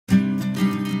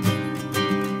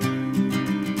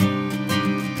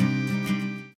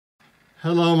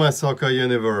Hello, my soccer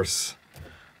universe.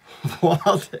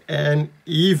 What an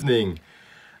evening.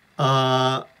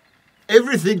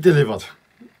 Everything delivered.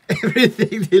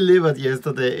 Everything delivered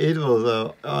yesterday. It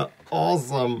was an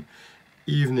awesome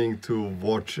evening to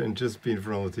watch and just be in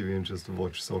front of the TV and just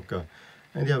watch soccer.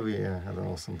 And yeah, we had an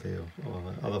awesome day of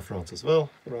other fronts as well.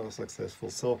 Rather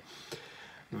successful. So,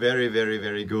 very, very,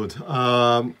 very good.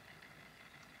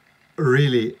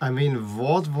 Really, I mean,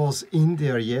 what was in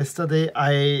there yesterday?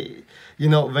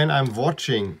 When I'm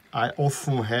watching, I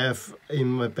often have in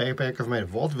my back of my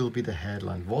head, what will be the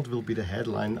headline? What will be the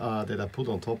headline that I put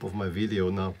on top of my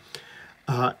video now?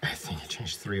 I think it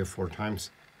changed 3 or 4 times.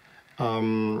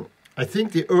 I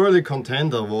think the early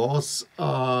contender was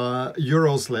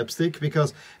Euro slapstick,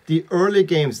 because the early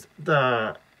games,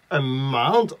 the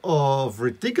amount of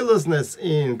ridiculousness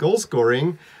in goal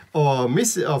scoring or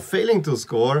failing to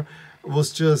score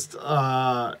was just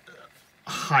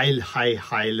high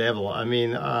level. I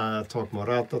mean, talk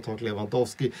Morata, talk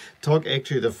Lewandowski, talk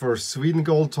actually the first Sweden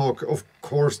goal, talk of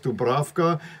course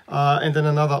Dubravka, and then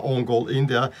another own goal in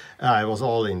there. It was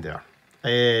all in there.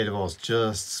 It was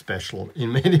just special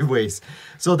in many ways.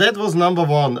 So that was number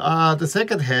one. The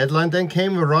second headline then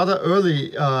came rather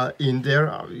early in there.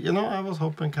 I was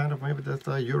hoping kind of maybe that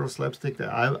Euro slapstick,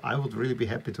 I would really be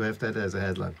happy to have that as a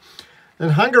headline.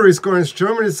 Then Hungary scoring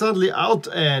Germany suddenly out,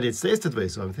 and it stays that way.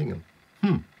 So I'm thinking,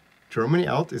 Germany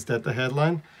out, is that the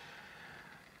headline?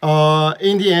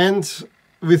 In the end,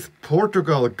 with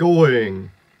Portugal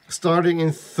starting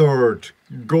in third,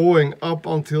 going up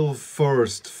until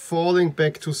first, falling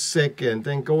back to second,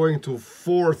 then going to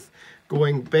fourth,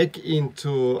 going back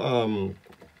into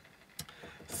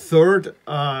third.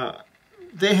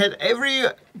 They had every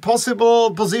possible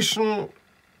position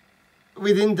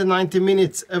within the 90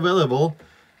 minutes available.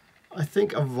 I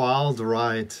think a wild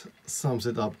ride sums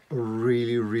it up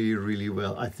really, really, really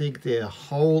well. I think the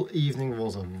whole evening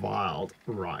was a wild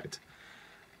ride.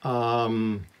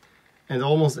 And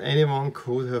almost anyone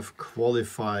could have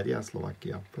qualified. Yeah,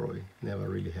 Slovakia probably never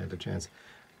really had a chance.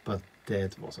 But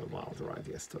that was a wild ride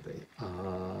yesterday.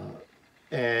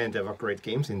 And there were great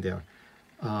games in there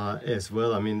as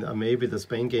well. I mean, maybe the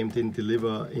Spain game didn't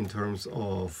deliver in terms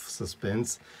of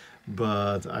suspense.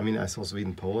 But I mean, I saw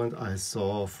Sweden-Poland, I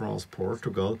saw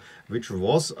France-Portugal, which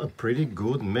was a pretty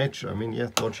good match. I mean, yeah,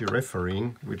 dodgy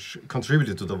refereeing, which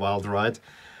contributed to the wild ride.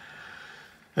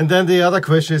 And then the other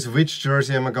question is, which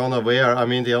jersey am I gonna wear? I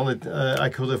mean, the only I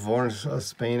could have worn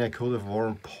Spain, I could have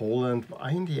worn Poland.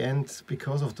 In the end,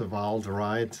 because of the wild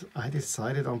ride, I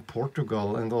decided on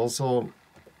Portugal. And also,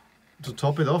 to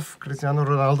top it off, Cristiano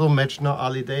Ronaldo matched now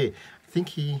Ali Day. I think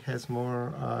he has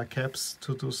more caps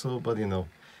to do so, but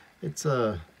it's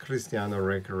a Cristiano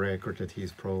record that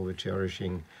he's probably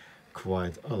cherishing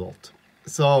quite a lot.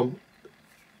 So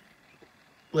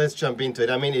let's jump into it.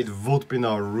 I mean, it would be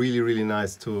now really, really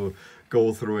nice to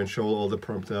go through and show all the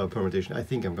permutation. I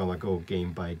think I'm gonna go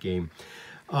game by game.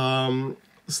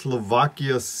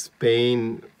 Slovakia,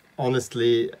 Spain,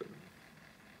 honestly,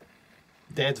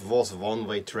 that was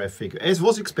one-way traffic, as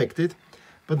was expected.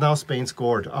 But now Spain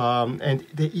scored, and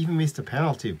they even missed a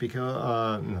penalty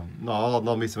because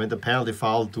not missed. When the penalty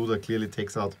foul, Duda clearly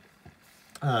takes out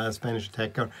a Spanish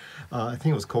attacker. I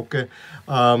think it was Koke,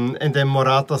 and then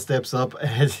Morata steps up.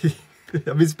 And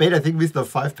I mean, Spain, I think, missed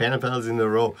 5 penalties in a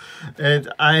row,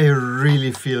 and I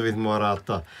really feel with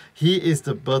Morata. He is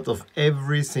the butt of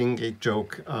every single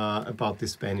joke about the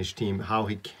Spanish team. How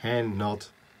he cannot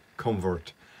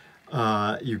convert.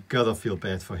 You gotta feel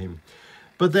bad for him.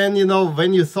 But then,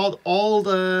 when you thought all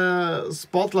the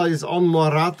spotlight is on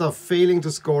Morata failing to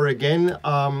score again,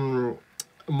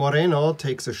 Moreno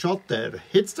takes a shot that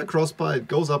hits the crossbar, it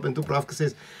goes up, and Dubravka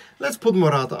says, let's put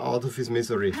Morata out of his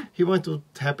misery. He went to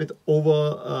tap it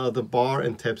over the bar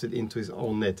and taps it into his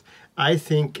own net. I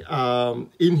think the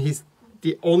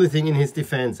only thing in his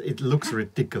defense, it looks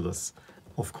ridiculous,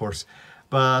 of course.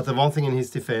 But the one thing in his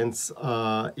defense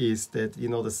is that,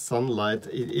 the sunlight,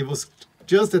 it was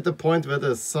just at the point where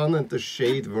the sun and the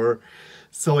shade were.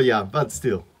 So yeah, but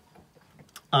still,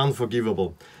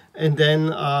 unforgivable. And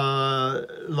then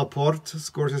Laporte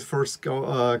scores his first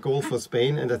goal for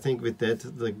Spain, and I think with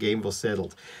that the game was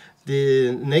settled.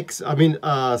 The next,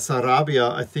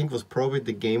 Sarabia, I think, was probably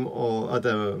the game or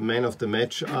the man of the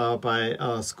match by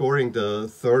scoring the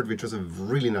third, which was a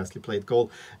really nicely played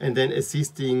goal, and then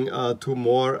assisting 2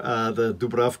 more, the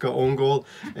Dubravka own goal,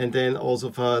 and then also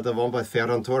for the one by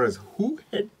Ferran Torres, who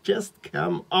had just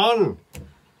come on.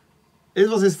 It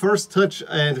was his first touch,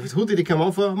 and who did he come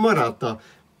on for? Morata.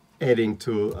 Adding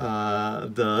to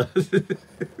the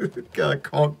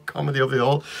comedy of it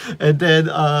all. And then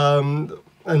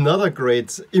another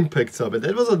great impact sub, and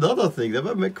that was another thing. There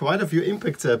were quite a few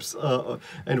impact subs,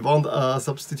 and one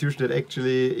substitution that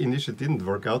actually initially didn't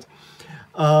work out.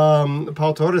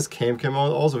 Pau Torres came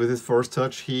on also with his first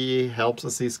touch. He helps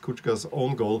assist Kuczka's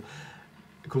own goal.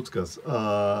 Kuczka's,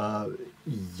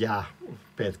 yeah,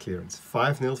 bad clearance.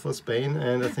 5-0 for Spain,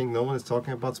 and I think no one is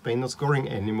talking about Spain not scoring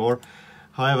anymore.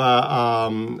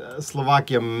 However,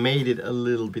 Slovakia made it a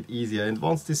little bit easier, and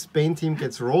once this Spain team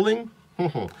gets rolling,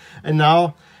 and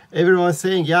now everyone is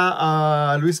saying,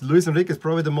 yeah, Luis Enrique is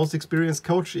probably the most experienced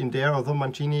coach in there, although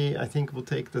Mancini, I think, will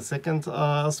take the second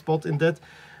spot in that.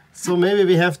 So maybe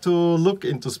we have to look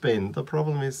into Spain. The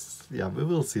problem is, yeah, we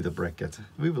will see the bracket.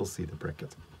 We will see the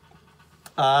bracket.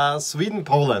 Sweden,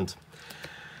 Poland.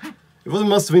 It was a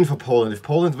must-win for Poland. If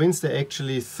Poland wins, they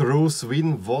actually through.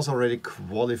 Sweden was already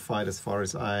qualified as far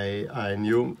as I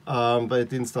knew, but it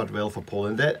didn't start well for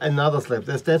Poland. Another slap.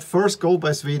 There's that first goal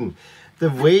by Sweden. The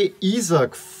way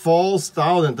Isak falls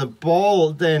down and the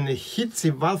ball then hits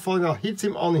him while falling out, hits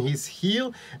him on his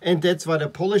heel, and that's why the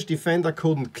Polish defender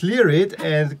couldn't clear it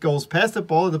and goes past the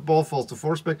ball, and the ball falls to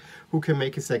Forsberg, who can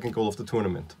make his second goal of the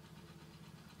tournament.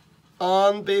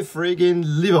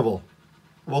 Unbelievable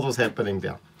what was happening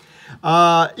there.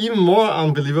 Even more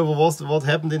unbelievable was what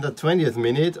happened in the 20th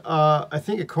minute. I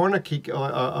think a corner kick or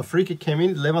a free kick came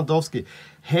in. Lewandowski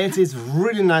heads it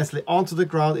really nicely onto the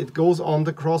ground. It goes on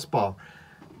the crossbar,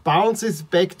 bounces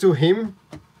back to him,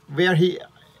 where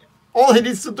all he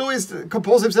needs to do is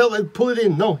compose himself and pull it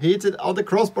in. No, he hits it on the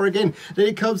crossbar again. Then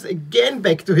it comes again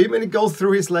back to him and it goes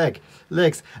through his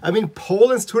legs. I mean,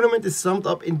 Poland's tournament is summed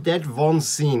up in that one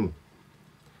scene.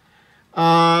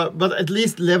 But at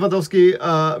least Lewandowski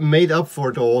made up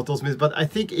for those misses. But I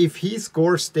think if he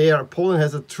scores there, Poland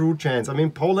has a true chance. I mean,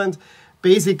 Poland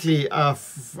basically a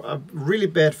really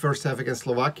bad first half against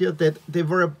Slovakia that they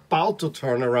were about to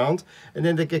turn around, and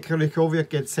then the Krikoviak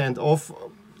gets sent off.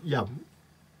 Yeah,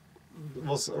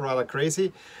 was rather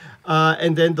crazy.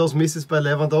 And then those misses by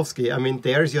Lewandowski. I mean,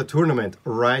 there's your tournament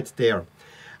right there.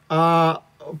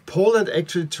 Poland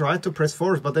actually tried to press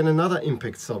forward, but then another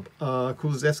impact sub,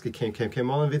 Kulusevski came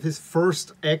on, and with his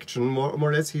first action, more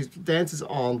or less, he dances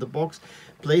on the box,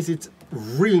 plays it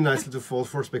really nicely to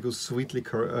Forsberg, who sweetly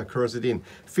curls it in.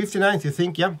 59th, you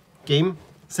think, yeah, game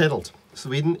settled.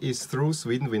 Sweden is through,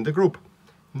 Sweden win the group.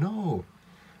 No,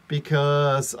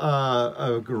 because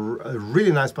a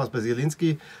really nice pass by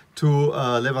Zielinski to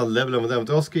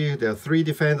Lewandowski. There are three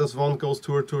defenders, one goes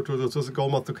to the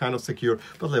goal to kind of secure,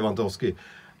 but Lewandowski,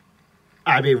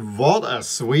 I mean, what a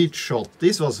sweet shot.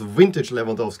 This was vintage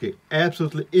Lewandowski,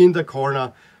 absolutely in the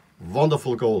corner,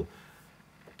 wonderful goal.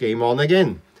 Game on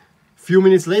again. Few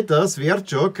minutes later,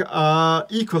 Sverchuk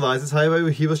equalizes, however,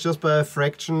 he was just by a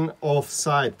fraction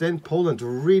offside. Then Poland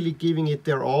really giving it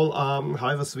their all,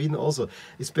 however, Sweden also,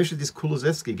 especially this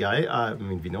Kulusevski guy, I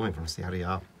mean, we know him from Serie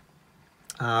A,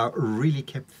 really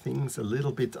kept things a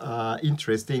little bit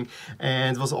interesting,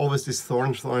 and was always this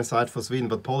thorn side for Sweden,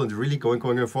 but Poland really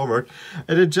going forward.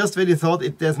 And just when you thought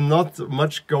there's not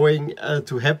much going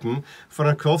to happen,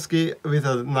 Frankowski with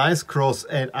a nice cross,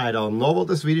 and I don't know what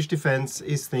the Swedish defense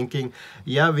is thinking.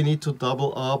 Yeah, we need to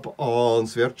double up on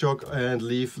Sverchuk and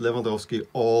leave Lewandowski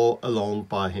all alone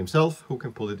by himself, who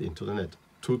can pull it into the net.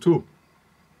 2-2.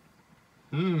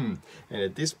 And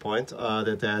at this point,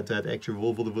 that actually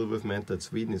would have meant that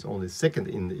Sweden is only second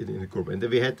in the group. And then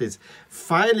we had this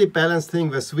finely balanced thing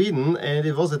with Sweden, and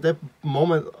it was at that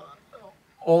moment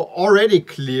already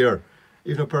clear,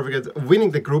 if not perfect,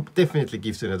 winning the group definitely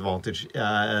gives you an advantage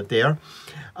there.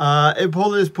 And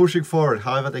Poland is pushing forward.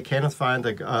 However, they cannot find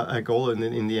a goal, and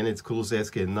in the end it's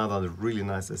Kulusevski, another really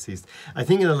nice assist. I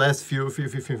think in the last few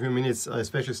minutes,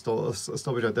 especially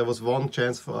stoppage, there was one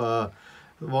chance for...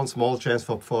 one small chance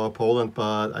for Poland,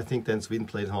 but I think then Sweden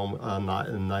played home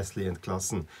nicely, and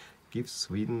Klassen gives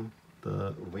Sweden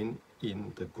the win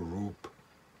in the group.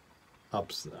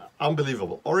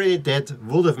 Unbelievable. Already that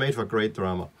would have made for great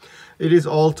drama. It is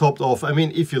all topped off. I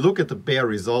mean, if you look at the bare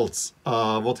results,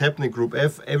 what happened in Group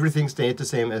F, everything stayed the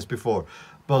same as before.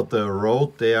 But the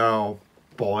road there, oh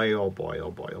boy, oh boy, oh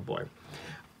boy, oh boy.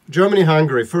 Germany,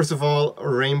 Hungary. First of all,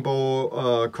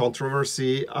 rainbow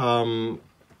controversy.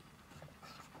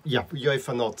 Yeah,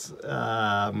 UEFA not,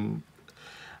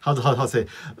 how say,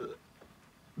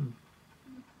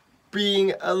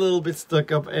 being a little bit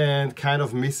stuck up and kind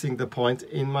of missing the point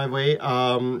in my way.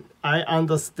 I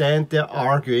understand they're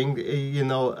arguing, you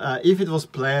know, if it was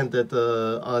planned that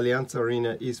the Allianz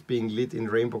Arena is being lit in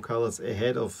rainbow colors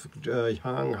ahead of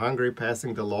Hungary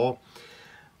passing the law,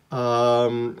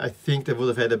 I think they would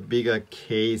have had a bigger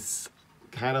case.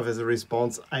 kind of as a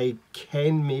response, I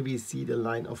can maybe see the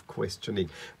line of questioning.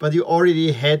 But you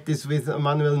already had this with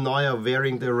Manuel Neuer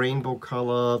wearing the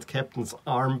rainbow-colored captain's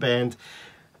armband.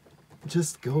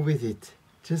 Just go with it.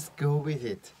 Just go with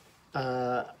it.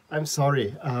 I'm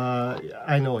sorry.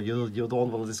 I know you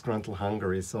don't want to disgruntle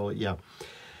Hungary, so yeah.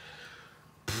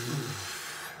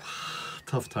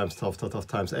 Tough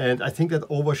times. And I think that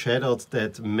overshadowed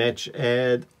that match,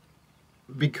 and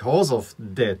because of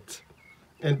that,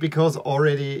 and because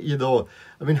already, you know,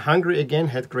 I mean, Hungary again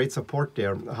had great support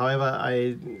there.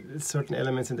 However, certain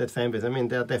elements in that fan base, I mean,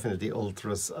 there are definitely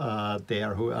ultras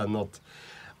there who are not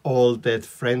all that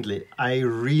friendly. I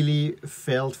really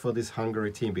felt for this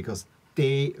Hungary team because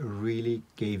they really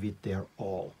gave it their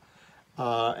all,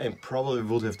 and probably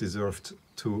would have deserved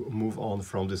to move on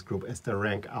from this group as the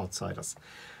rank outsiders.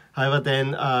 However,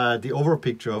 then the overall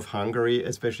picture of Hungary,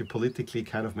 especially politically,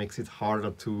 kind of makes it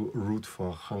harder to root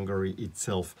for Hungary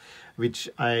itself, which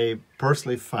I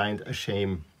personally find a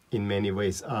shame in many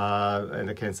ways. And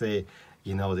I can say,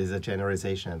 you know, there's a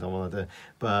generalization, I don't want to,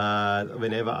 but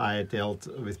whenever I dealt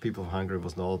with people from Hungary, it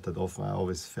was not that often, I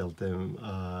always felt them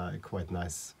quite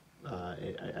nice.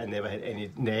 I never had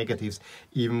any negatives,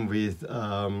 even with,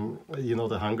 you know,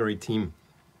 the Hungary team.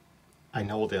 I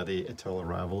know they're the eternal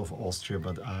rival of Austria,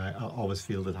 but I always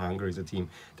feel that Hungary is a team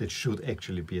that should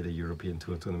actually be at the European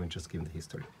Tour tournament, just given the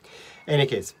history. Any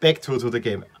case, back to the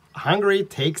game. Hungary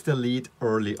takes the lead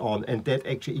early on, and that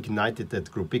actually ignited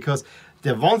that group, because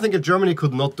the one thing that Germany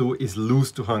could not do is lose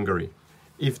to Hungary.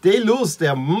 If they lose,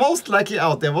 they're most likely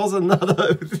out. There was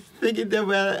another thing in there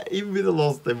where even with a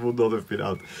loss, they would not have been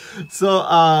out. So,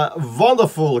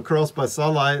 wonderful cross by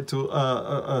Salai to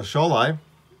Scholai.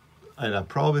 And I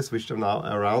probably switched them now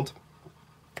around.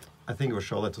 I think it was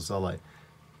Scholai to Salai.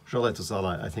 Scholai to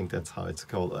Salai, I think that's how it's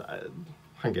called.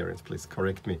 Hungarians, please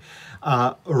correct me.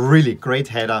 Really great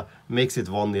header, makes it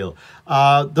 1-0.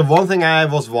 The one thing I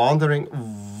was wondering,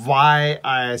 why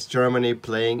is Germany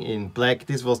playing in black?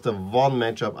 This was the one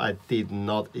matchup I did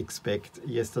not expect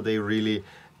yesterday, really,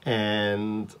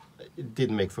 and it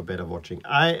didn't make for better watching.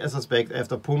 I suspect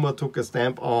after Puma took a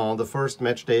stamp on the first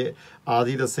match day,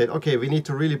 Adidas said, okay, we need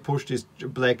to really push this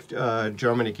black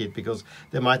Germany kit, because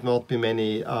there might not be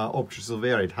many options to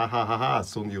wear it. Ha ha ha ha,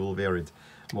 soon you will wear it,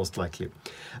 most likely.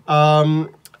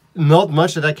 Not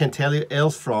much that I can tell you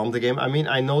else from the game. I mean,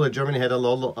 I know that Germany had a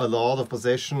lot of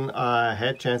possession,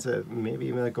 had chance, maybe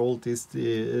even a goal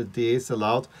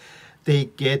disallowed. They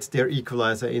get their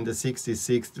equalizer in the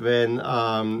 66th when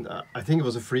I think it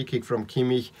was a free kick from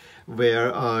Kimmich,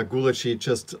 where Gulaci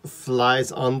just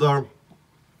flies under,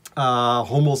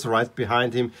 Hummels right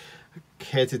behind him,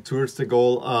 heads it towards the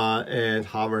goal, and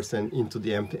Havertz then into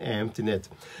the empty net.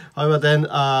 However, then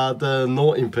the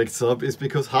no impact sub is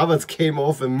because Havertz came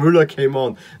off and Müller came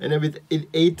on, and then with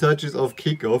 8 touches of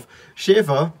kickoff,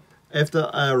 Schäfer, after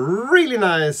a really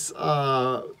nice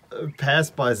pass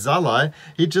by Salai,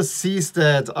 he just sees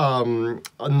that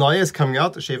Neuer is coming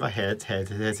out. Schäfer heads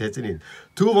it in.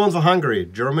 2-1 for Hungary.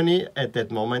 Germany at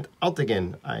that moment out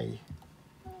again.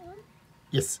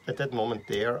 Yes, at that moment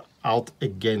they're out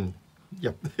again.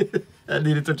 Yep, I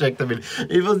needed to check them in.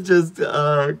 It was just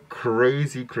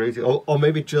crazy, or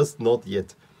maybe just not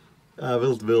yet.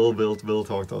 We'll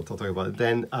talk about it.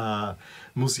 Then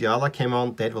Musiala came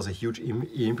on. That was a huge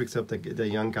impact. The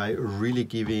young guy really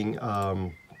giving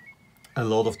a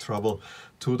lot of trouble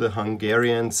to the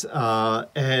Hungarians,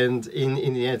 and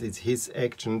in the end, it's his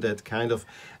action that kind of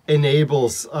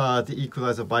enables the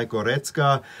equalizer by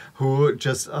Goretzka, who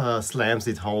just slams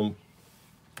it home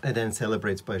and then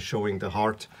celebrates by showing the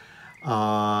heart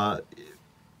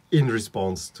in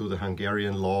response to the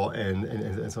Hungarian law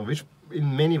and so on, which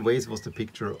in many ways was the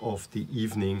picture of the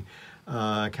evening.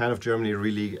 Kind of Germany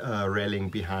really rallying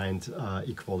behind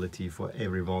equality for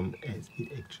everyone, as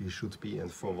it actually should be.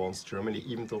 And for once, Germany,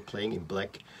 even though playing in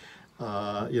black,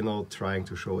 you know, trying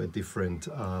to show a different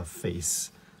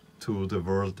face to the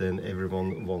world, and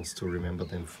everyone wants to remember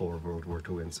them for World War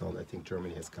II and so on. I think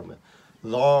Germany has come a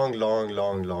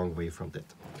long way from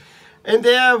that. And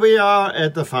there we are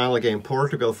at the final game,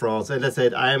 Portugal-France. And I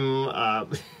said, I'm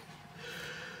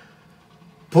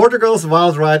Portugal's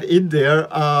wild ride in there.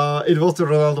 It was the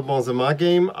Ronaldo Benzema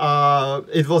game.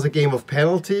 It was a game of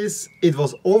penalties. It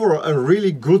was overall a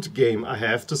really good game, I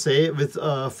have to say, with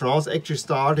France actually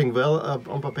starting well,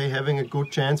 Mbappé having a good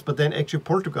chance, but then actually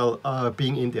Portugal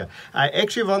being in there. I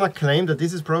actually want to claim that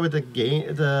this is probably the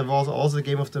game that was also the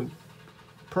game of the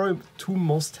probably 2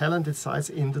 most talented sides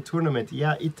in the tournament.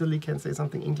 Yeah, Italy can say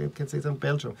something, England can say something,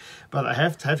 Belgium, but I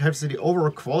have to say the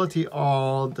overall quality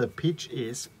on the pitch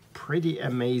is pretty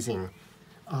amazing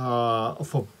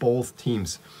for both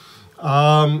teams.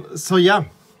 So yeah,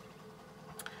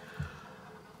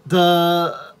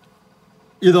 the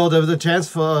chance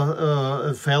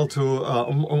for fell to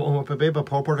Mbappé, but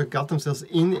Portugal got themselves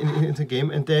in the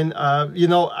game, and then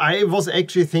I was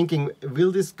actually thinking,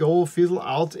 will this goal fizzle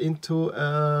out into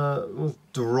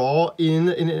draw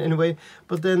in a way?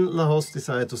 But then La Hoste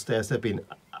decided to step in.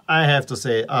 I have to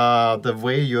say, the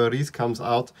way Lloris comes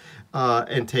out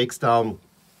and takes down,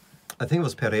 I think it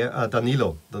was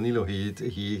Danilo. He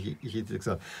takes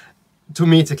out. To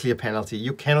me, it's a clear penalty.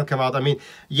 You cannot come out. I mean,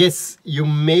 yes, you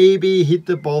maybe hit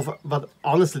the ball, but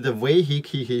honestly, the way he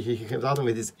comes out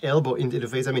with his elbow into the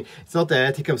face, I mean, it's not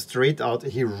that he comes straight out.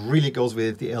 He really goes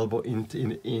with the elbow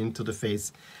into the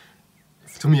face.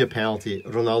 To me, a penalty.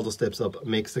 Ronaldo steps up,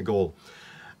 makes the goal.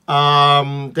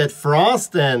 That France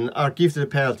then are gifted a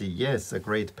penalty. Yes, a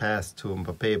great pass to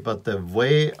Mbappé, but the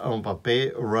way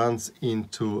Mbappé runs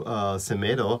into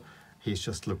Semedo, he's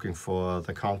just looking for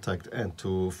the contact and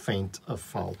to feint a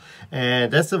foul.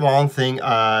 And that's the one thing.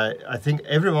 I think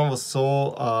everyone was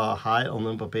so high on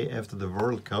Mbappé after the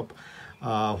World Cup.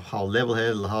 How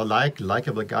level-headed, how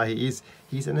likable guy he is.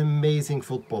 He's an amazing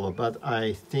footballer, but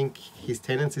I think his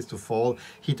tendency is to fall.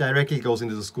 He directly goes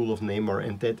into the school of Neymar,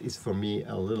 and that is for me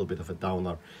a little bit of a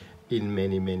downer in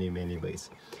many ways.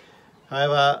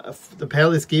 However, the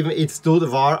penalty is given, it's to the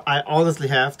VAR. I honestly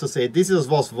have to say, this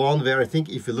was one where I think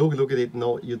if you look at it,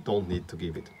 no, you don't need to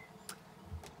give it.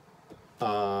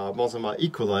 Benzema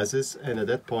equalizes, and at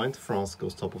that point, France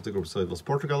goes top of the group. So it was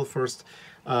Portugal first,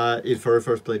 in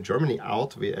first place, Germany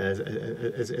out,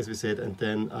 as we said, and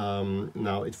then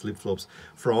now it flip-flops.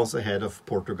 France ahead of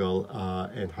Portugal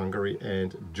and Hungary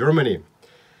and Germany.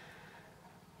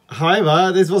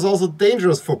 However, this was also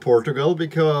dangerous for Portugal,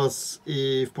 because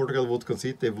if Portugal would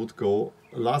concede, they would go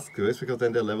last place, because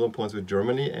then they're level on points with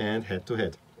Germany and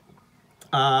head-to-head.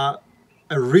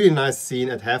 A really nice scene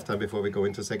at halftime before we go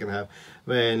into second half,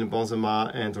 when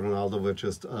Benzema and Ronaldo were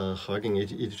just hugging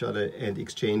each other and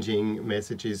exchanging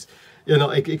messages,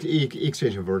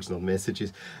 exchanging words, not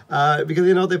messages,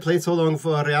 because they played so long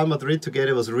for Real Madrid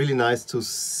together. It was really nice to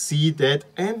see that,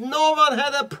 and no one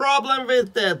had a problem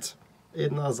with that.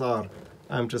 Eden Hazard,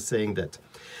 I'm just saying that.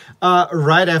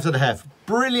 Right after the half,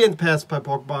 brilliant pass by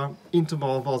Pogba into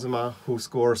Benzema, who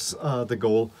scores the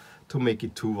goal to make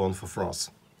it 2-1 for France.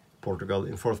 Portugal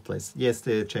in fourth place. Yes,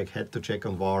 they had to check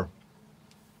on VAR,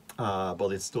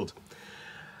 but it stood.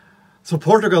 So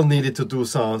Portugal needed to do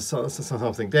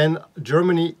something. Then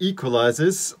Germany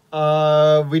equalizes,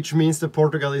 which means that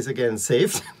Portugal is again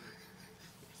saved.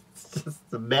 It's just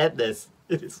the madness.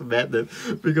 It is madness,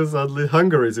 because suddenly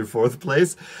Hungary is in fourth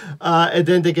place, and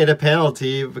then they get a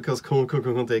penalty because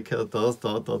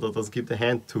Kunte does keep the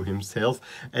hand to himself.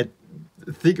 And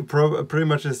I think pretty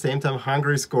much at the same time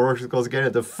Hungary scores again.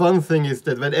 And the fun thing is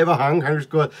that whenever Hungary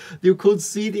scored, you could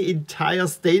see the entire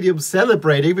stadium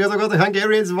celebrating, because of course the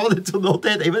Hungarians wanted to know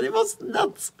that. Even it was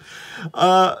nuts.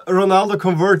 Ronaldo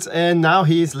converts, and now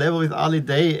he is level with Ali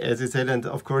Day, as he said, and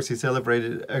of course he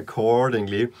celebrated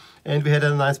accordingly. And we had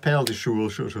a nice penalty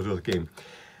shoot game.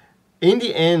 In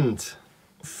the end,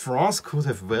 France could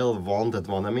have well won that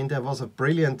one. I mean, there was a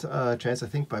brilliant chance, I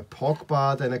think, by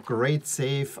Pogba, then a great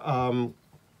save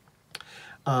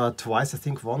twice, I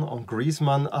think, one on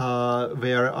Griezmann,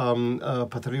 where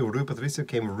Rui Patricio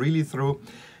came really through.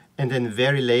 And then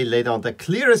very late on, the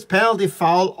clearest penalty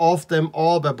foul of them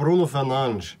all by Bruno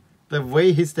Fernandes. The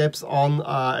way he steps on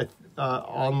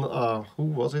who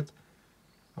was it?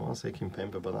 I want to say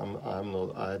Kimpembe, but I'm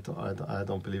not. I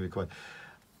don't believe it quite.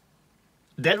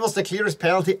 That was the clearest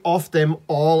penalty of them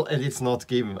all, and it's not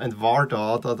given. And VAR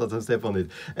doesn't step on it.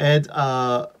 And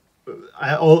I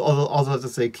also have to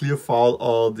say, clear foul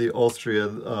on the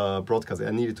Austrian broadcast.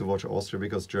 I needed to watch Austria,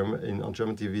 because on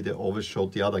German TV they always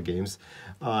showed the other games,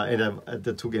 and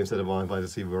the two games that I wanted to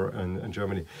see were in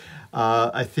Germany.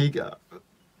 I think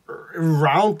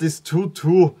around this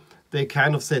 2-2, they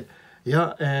kind of said,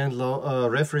 yeah, and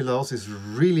referee Laos is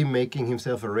really making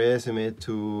himself a resume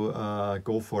to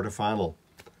go for the final.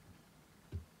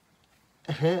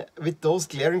 With those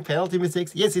glaring penalty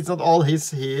mistakes, yes, it's not all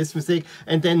his mistake,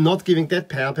 and then not giving that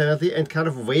penalty and kind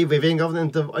of waving off,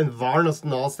 and VAR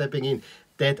now stepping in.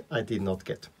 That I did not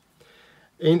get.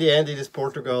 In the end, it is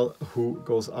Portugal who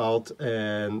goes out,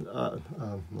 and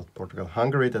not Portugal,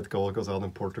 Hungary, that goal goes out,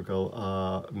 in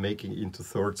Portugal making into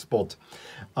third spot.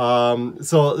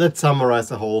 So let's summarize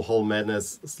the whole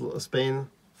madness. Spain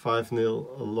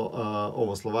 5-0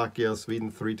 over Slovakia,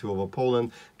 Sweden 3-2 over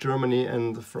Poland, Germany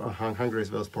and Hungary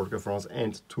as well as Portugal, France,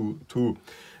 and 2-2.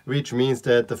 Which means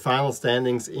that the final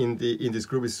standings in this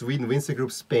group is Sweden wins the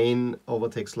group, Spain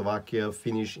overtakes Slovakia,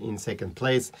 finish in second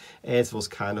place, as was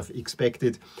kind of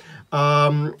expected.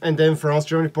 And then France,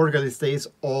 Germany, Portugal, it stays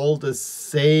all the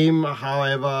same.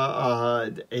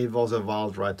 However, it was a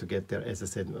wild ride to get there, as I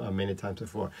said many times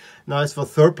before. Now, as for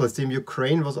third place team,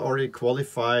 Ukraine was already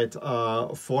qualified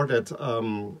for that.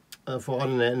 For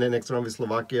the next round with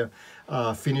Slovakia,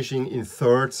 finishing in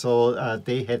third, so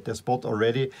they had their spot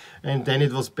already. And then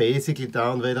it was basically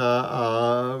down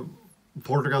whether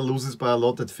Portugal loses by a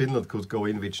lot that Finland could go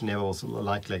in, which never was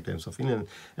like them. So Finland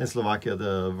and Slovakia,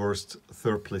 the worst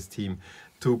third place team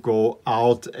to go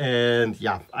out. And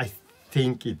yeah, I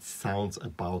think it sounds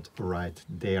about right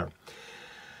there.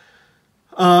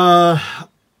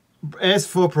 As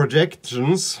for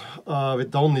projections, we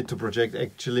don't need to project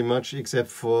actually much except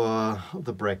for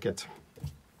the bracket.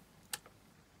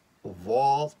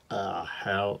 What a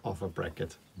hell of a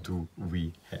bracket do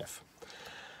we have?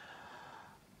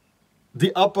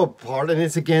 The upper part, and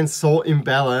it's again so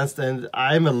imbalanced, and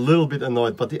I'm a little bit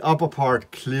annoyed, but the upper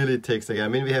part clearly takes the game. I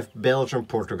mean, we have Belgium,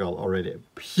 Portugal already.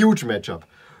 Huge matchup.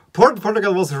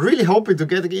 Portugal was really hoping to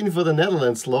get in for the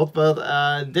Netherlands slot, but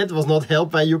that was not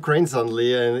helped by Ukraine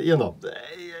suddenly, and you know,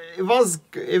 it was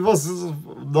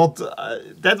not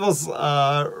that was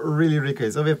really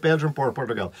risky. So we have Belgium,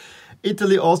 Portugal,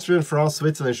 Italy, Austria, and France,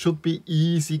 Switzerland should be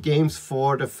easy games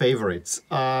for the favorites.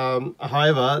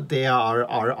 However, they are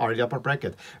the upper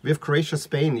bracket. We have Croatia,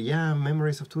 Spain. Yeah,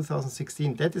 memories of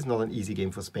 2016. That is not an easy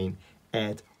game for Spain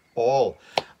at all.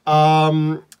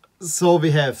 So we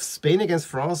have Spain against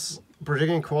France,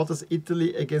 projecting quarters,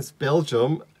 Italy against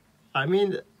Belgium. I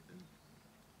mean,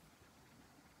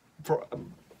 for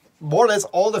more or less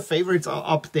all the favorites are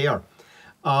up there.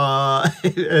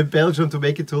 Belgium to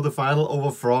make it to the final over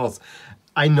France.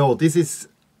 I know this is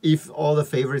if all the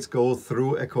favorites go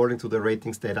through according to the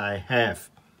ratings that I have.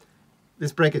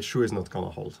 This bracket sure is not gonna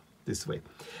hold this way.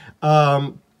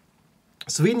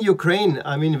 Sweden, Ukraine,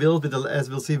 I mean, as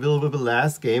we'll see, will be the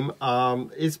last game.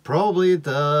 Is probably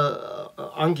the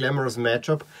unglamorous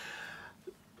matchup.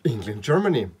 England,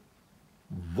 Germany.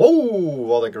 Whoa,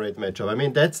 what a great matchup. I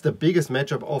mean, that's the biggest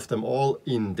matchup of them all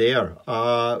in there.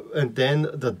 And then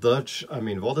the Dutch, I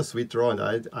mean, what a sweet draw.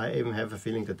 And I even have a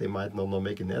feeling that they might not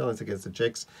make it. Netherlands against the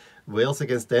Czechs, Wales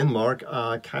against Denmark,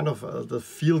 kind of the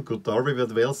feel-good derby,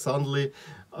 but Wales suddenly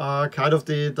kind of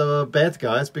the bad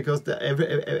guys because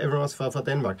everyone's for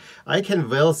Denmark. I can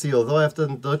well see, although I have the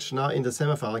Dutch now in the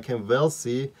semifinal, I can well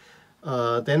see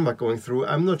Denmark going through.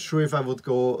 I'm not sure if I would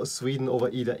go Sweden over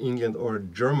either England or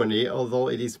Germany, although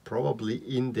it is probably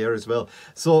in there as well.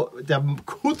 So there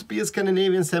could be a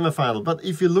Scandinavian semifinal, but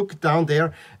if you look down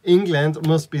there, England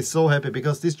must be so happy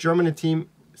because this Germany team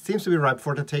seems to be ripe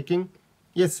for the taking.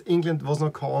 Yes, England was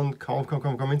not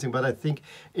convincing, but I think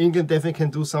England definitely can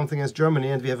do something as Germany,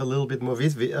 and we have a little bit more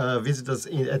visitors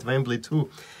at Wembley too.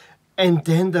 And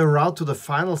then the route to the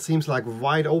final seems like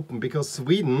wide open because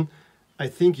Sweden, I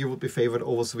think you would be favored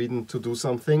over Sweden to do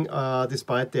something,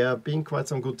 despite there being quite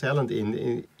some good talent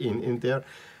in there.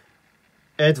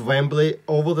 At Wembley,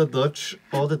 over the Dutch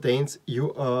or the Danes,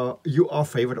 you are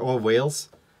favored over Wales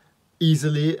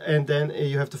easily, and then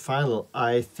you have the final.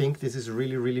 I think this is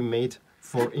really, really made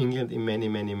for England in many,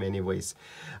 many, many ways.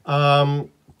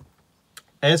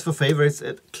 As for favorites,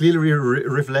 it clearly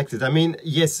reflected. I mean,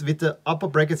 yes, with the upper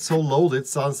bracket so loaded,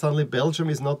 suddenly Belgium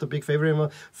is not the big favorite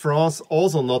anymore. France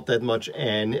also not that much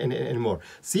anymore.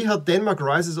 See how Denmark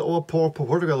rises over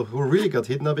Portugal, who really got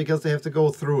hit now because they have to go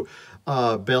through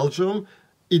Belgium,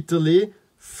 Italy,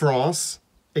 France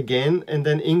again, and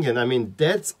then England. I mean,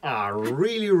 that's a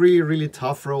really, really, really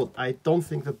tough road. I don't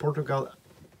think that Portugal,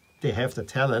 they have the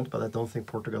talent, but I don't think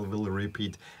Portugal will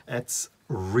repeat. That's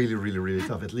really, really, really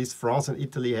tough. At least France and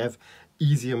Italy have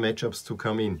easier matchups to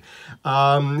come in.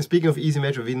 Speaking of easy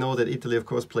matchup, we know that Italy, of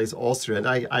course, plays Austria, and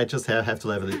I just have to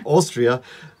level it. Austria,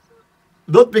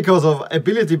 not because of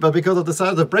ability, but because of the side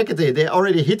of the bracket. They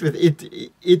already hit with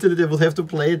it. Italy, they would have to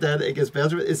play that against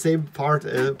Belgium. The same path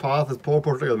as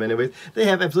Portugal in many ways. They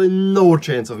have absolutely no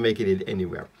chance of making it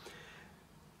anywhere.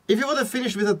 If you would have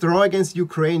finished with a draw against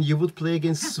Ukraine, you would play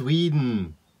against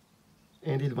Sweden.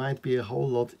 And it might be a whole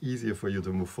lot easier for you to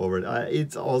move forward.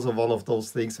 It's also one of those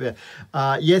things where,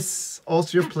 yes,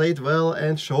 Austria played well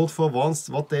and showed for once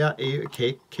what they are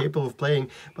capable of playing,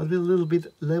 but with a little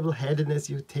bit level-headedness,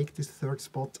 you take this third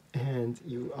spot and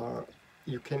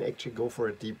you can actually go for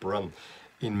a deep run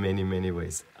in many, many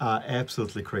ways.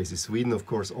 Absolutely crazy. Sweden, of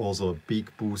course, also a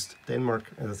big boost.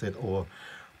 Denmark, as I said, over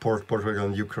Portugal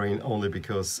and Ukraine only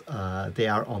because they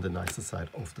are on the nicer side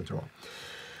of the draw.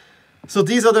 So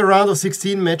these are the round of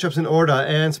 16 matchups in order,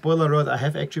 and spoiler alert, I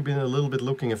have actually been a little bit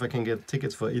looking if I can get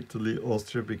tickets for Italy,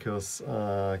 Austria, because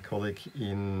I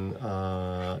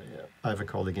have a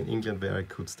colleague in England where I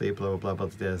could stay, blah blah blah,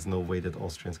 but there's no way that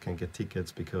Austrians can get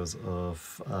tickets because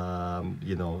of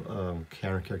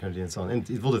quarantine and so on, and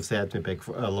it would have set me back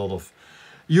for a lot of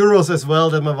euros as well.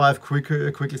 That my wife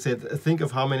quickly said, think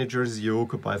of how many jerseys you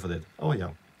could buy for that. Oh yeah,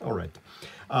 all right.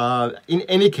 In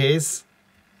any case,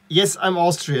 yes, I'm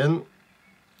Austrian.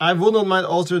 I would not mind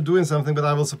Austria doing something, but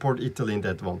I will support Italy in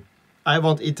that one. I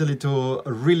want Italy to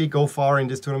really go far in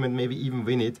this tournament, maybe even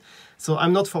win it. So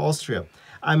I'm not for Austria.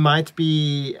 I might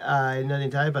be not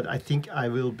entirely, but I think I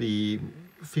will be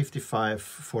 55,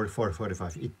 44,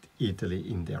 45 Italy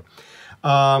in there.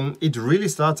 It really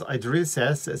says,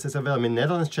 well, I mean,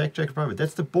 Netherlands, Czech Republic,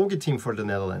 that's the bogey team for the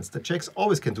Netherlands. The Czechs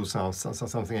always can do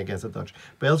something against the Dutch.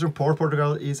 Belgium,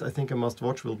 Portugal is, I think, a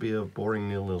must-watch, will be a boring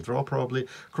 0-0 draw probably.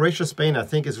 Croatia, Spain, I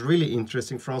think, is really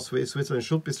interesting. France, Switzerland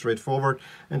should be straightforward.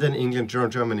 And then England,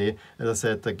 Germany, as I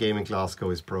said, the game in Glasgow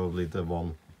is probably the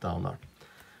one downer.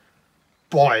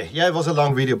 Boy, yeah, it was a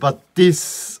long video, but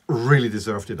this really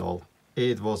deserved it all.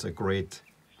 It was a great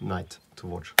night to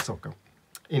watch soccer.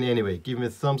 In any way, give me a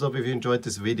thumbs up if you enjoyed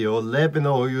this video. Let me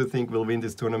know who you think will win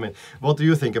this tournament. What do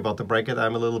you think about the bracket?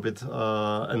 I'm a little bit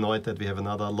annoyed that we have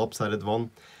another lopsided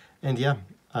one. And yeah,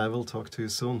 I will talk to you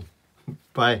soon.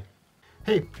 Bye.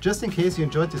 Hey, just in case you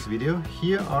enjoyed this video,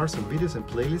 here are some videos and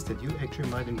playlists that you actually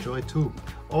might enjoy too.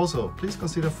 Also, please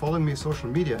consider following me on social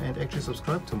media and actually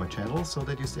subscribe to my channel so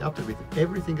that you stay updated with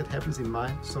everything that happens in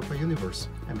my soccer universe.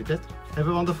 And with that, have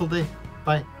a wonderful day.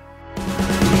 Bye.